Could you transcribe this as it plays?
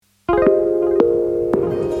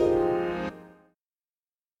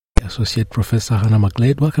Associate Professor Hannah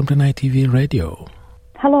McGlade. Welcome to Night TV Radio.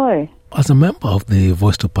 Hello. As a member of the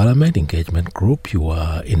Voice to Parliament engagement group, you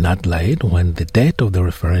were in Adelaide when the date of the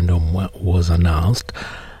referendum was announced.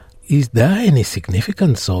 Is there any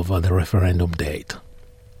significance of the referendum date?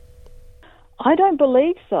 I don't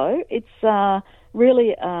believe so. It's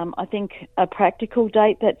really, I think, a practical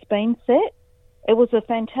date that's been set. It was a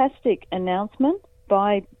fantastic announcement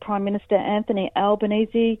by Prime Minister Anthony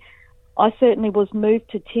Albanese. I certainly was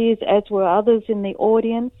moved to tears, as were others in the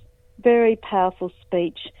audience. Very powerful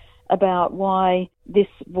speech about why this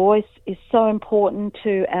voice is so important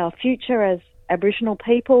to our future as Aboriginal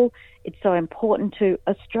people. It's so important to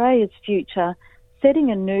Australia's future,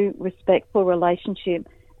 setting a new respectful relationship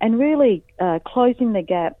and really closing the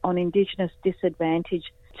gap on Indigenous disadvantage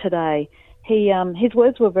today. His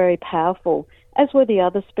words were very powerful, as were the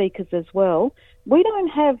other speakers as well. We don't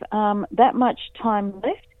have that much time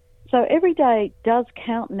left, so every day does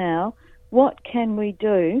count now. What can we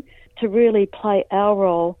do to really play our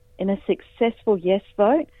role in a successful yes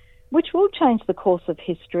vote, which will change the course of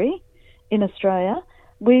history in Australia?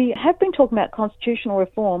 We have been talking about constitutional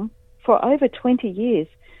reform for over 20 years.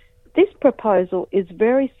 This proposal is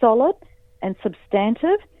very solid and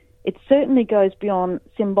substantive. It certainly goes beyond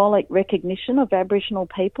symbolic recognition of Aboriginal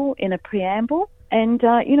people in a preamble. And,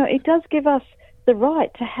 it does give us the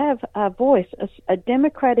right to have a voice, a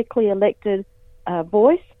democratically elected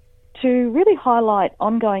voice, to really highlight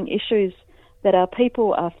ongoing issues that our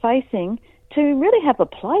people are facing, to really have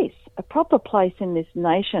a proper place in this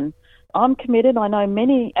nation. I'm committed. I know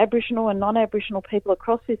many Aboriginal and non-Aboriginal people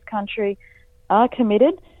across this country are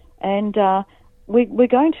committed, and we're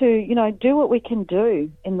going to, do what we can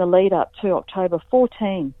do in the lead up to October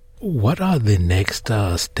 14. What are the next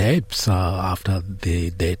steps after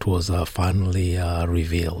the date was finally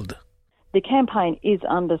revealed? The campaign is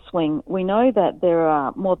under swing. We know that there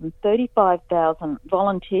are more than 35,000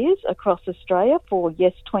 volunteers across Australia for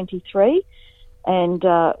Yes 23, and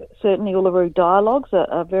certainly Uluru Dialogues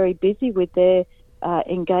are very busy with their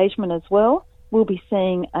engagement as well. We'll be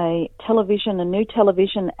seeing a new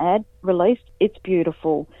television ad released. It's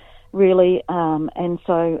beautiful, really, and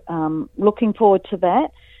so looking forward to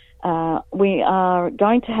that. We are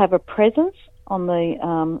going to have a presence on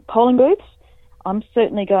the polling booths. I'm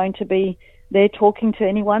certainly going to be there talking to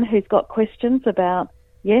anyone who's got questions about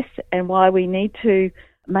yes and why we need to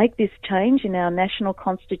make this change in our national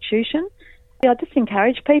constitution. I just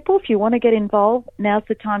encourage people, if you want to get involved, now's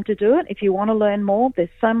the time to do it. If you want to learn more, there's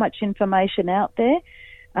so much information out there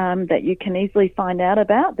that you can easily find out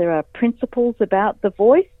about. There are principles about the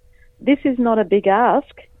voice. This is not a big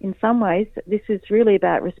ask in some ways. This is really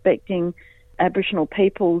about respecting Aboriginal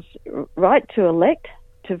people's right to elect,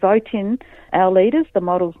 to vote in our leaders. The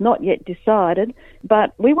model's not yet decided,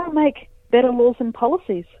 but we want to make better laws and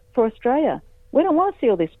policies for Australia. We don't want to see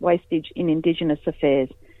all this wastage in Indigenous affairs.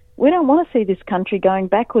 We don't want to see this country going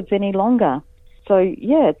backwards any longer. So,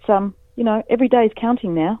 it's, every day is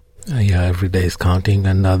counting now. Every day is counting,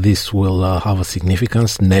 and this will have a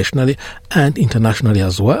significance nationally and internationally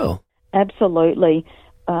as well. Absolutely.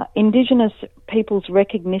 Indigenous people's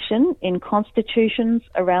recognition in constitutions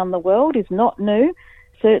around the world is not new.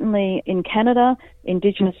 Certainly in Canada,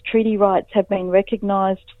 Indigenous treaty rights have been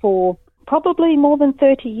recognised for probably more than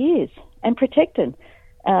 30 years and protected.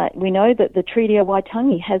 We know that the Treaty of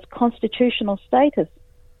Waitangi has constitutional status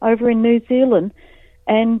over in New Zealand,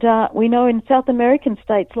 and we know in South American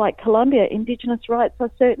states like Colombia, Indigenous rights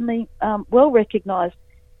are certainly well recognised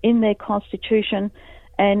in their constitution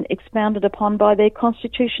and expounded upon by their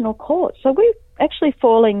constitutional court. So we're actually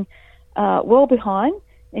falling well behind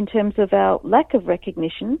in terms of our lack of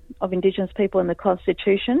recognition of Indigenous people in the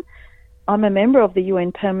Constitution. I'm a member of the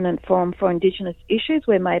UN Permanent Forum for Indigenous Issues.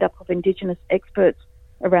 We're made up of Indigenous experts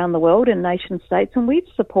around the world and nation states, and we've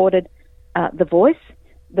supported the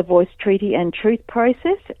Voice Treaty and Truth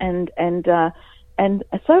process, and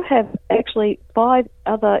so have actually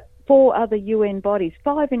four other UN bodies,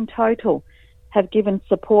 5 in total, have given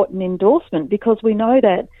support and endorsement, because we know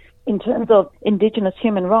that in terms of Indigenous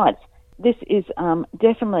human rights, this is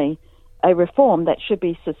definitely a reform that should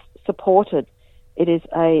be supported. It is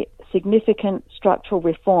a significant structural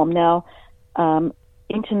reform. Now,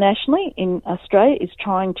 internationally, in Australia, is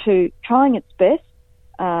trying its best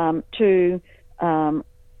to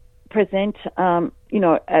present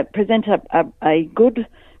a good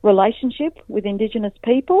relationship with Indigenous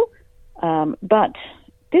people, but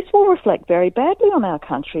this will reflect very badly on our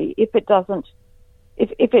country if it doesn't.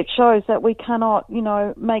 If it shows that we cannot,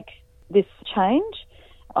 make this change.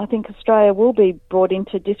 I think Australia will be brought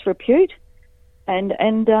into disrepute, and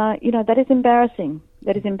that is embarrassing.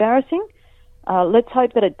 That is embarrassing, Let's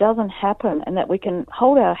hope that it doesn't happen and that we can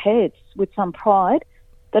hold our heads with some pride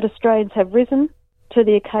that Australians have risen to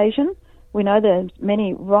the occasion. We know there's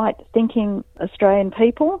many right-thinking Australian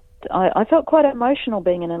people. I felt quite emotional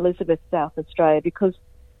being in Elizabeth, South Australia, because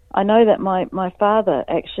I know that my father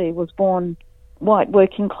actually was born white,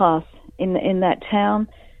 working class in that town,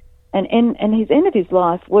 and his end of his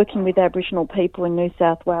life working with Aboriginal people in New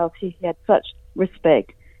South Wales, he had such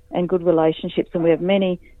respect and good relationships, and we have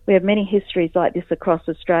many histories like this across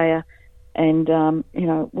Australia, and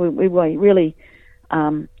we really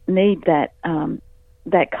need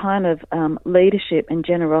that kind of leadership and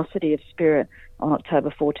generosity of spirit on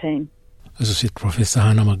October 14. Associate Professor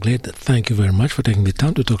Hannah McGlade, thank you very much for taking the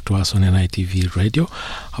time to talk to us on NITV Radio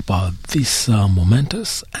about this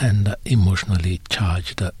momentous and emotionally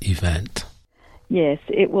charged event. Yes,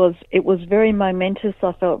 it was very momentous.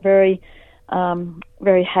 I felt very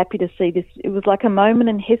happy to see this. It was like a moment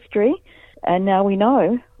in history, and now we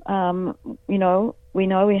know.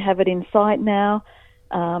 We have it in sight now.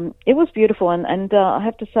 It was beautiful, and I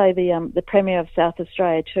have to say the Premier of South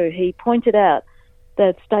Australia too. He pointed out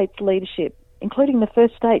the state's leadership, including the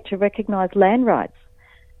first state to recognise land rights.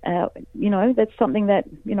 That's something that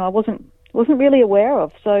I wasn't really aware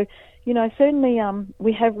of. So, certainly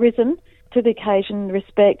we have risen to the occasion.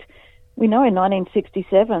 Respect. We know in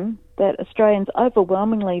 1967 that Australians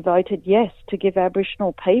overwhelmingly voted yes to give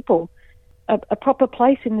Aboriginal people a proper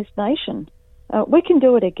place in this nation. We can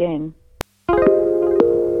do it again.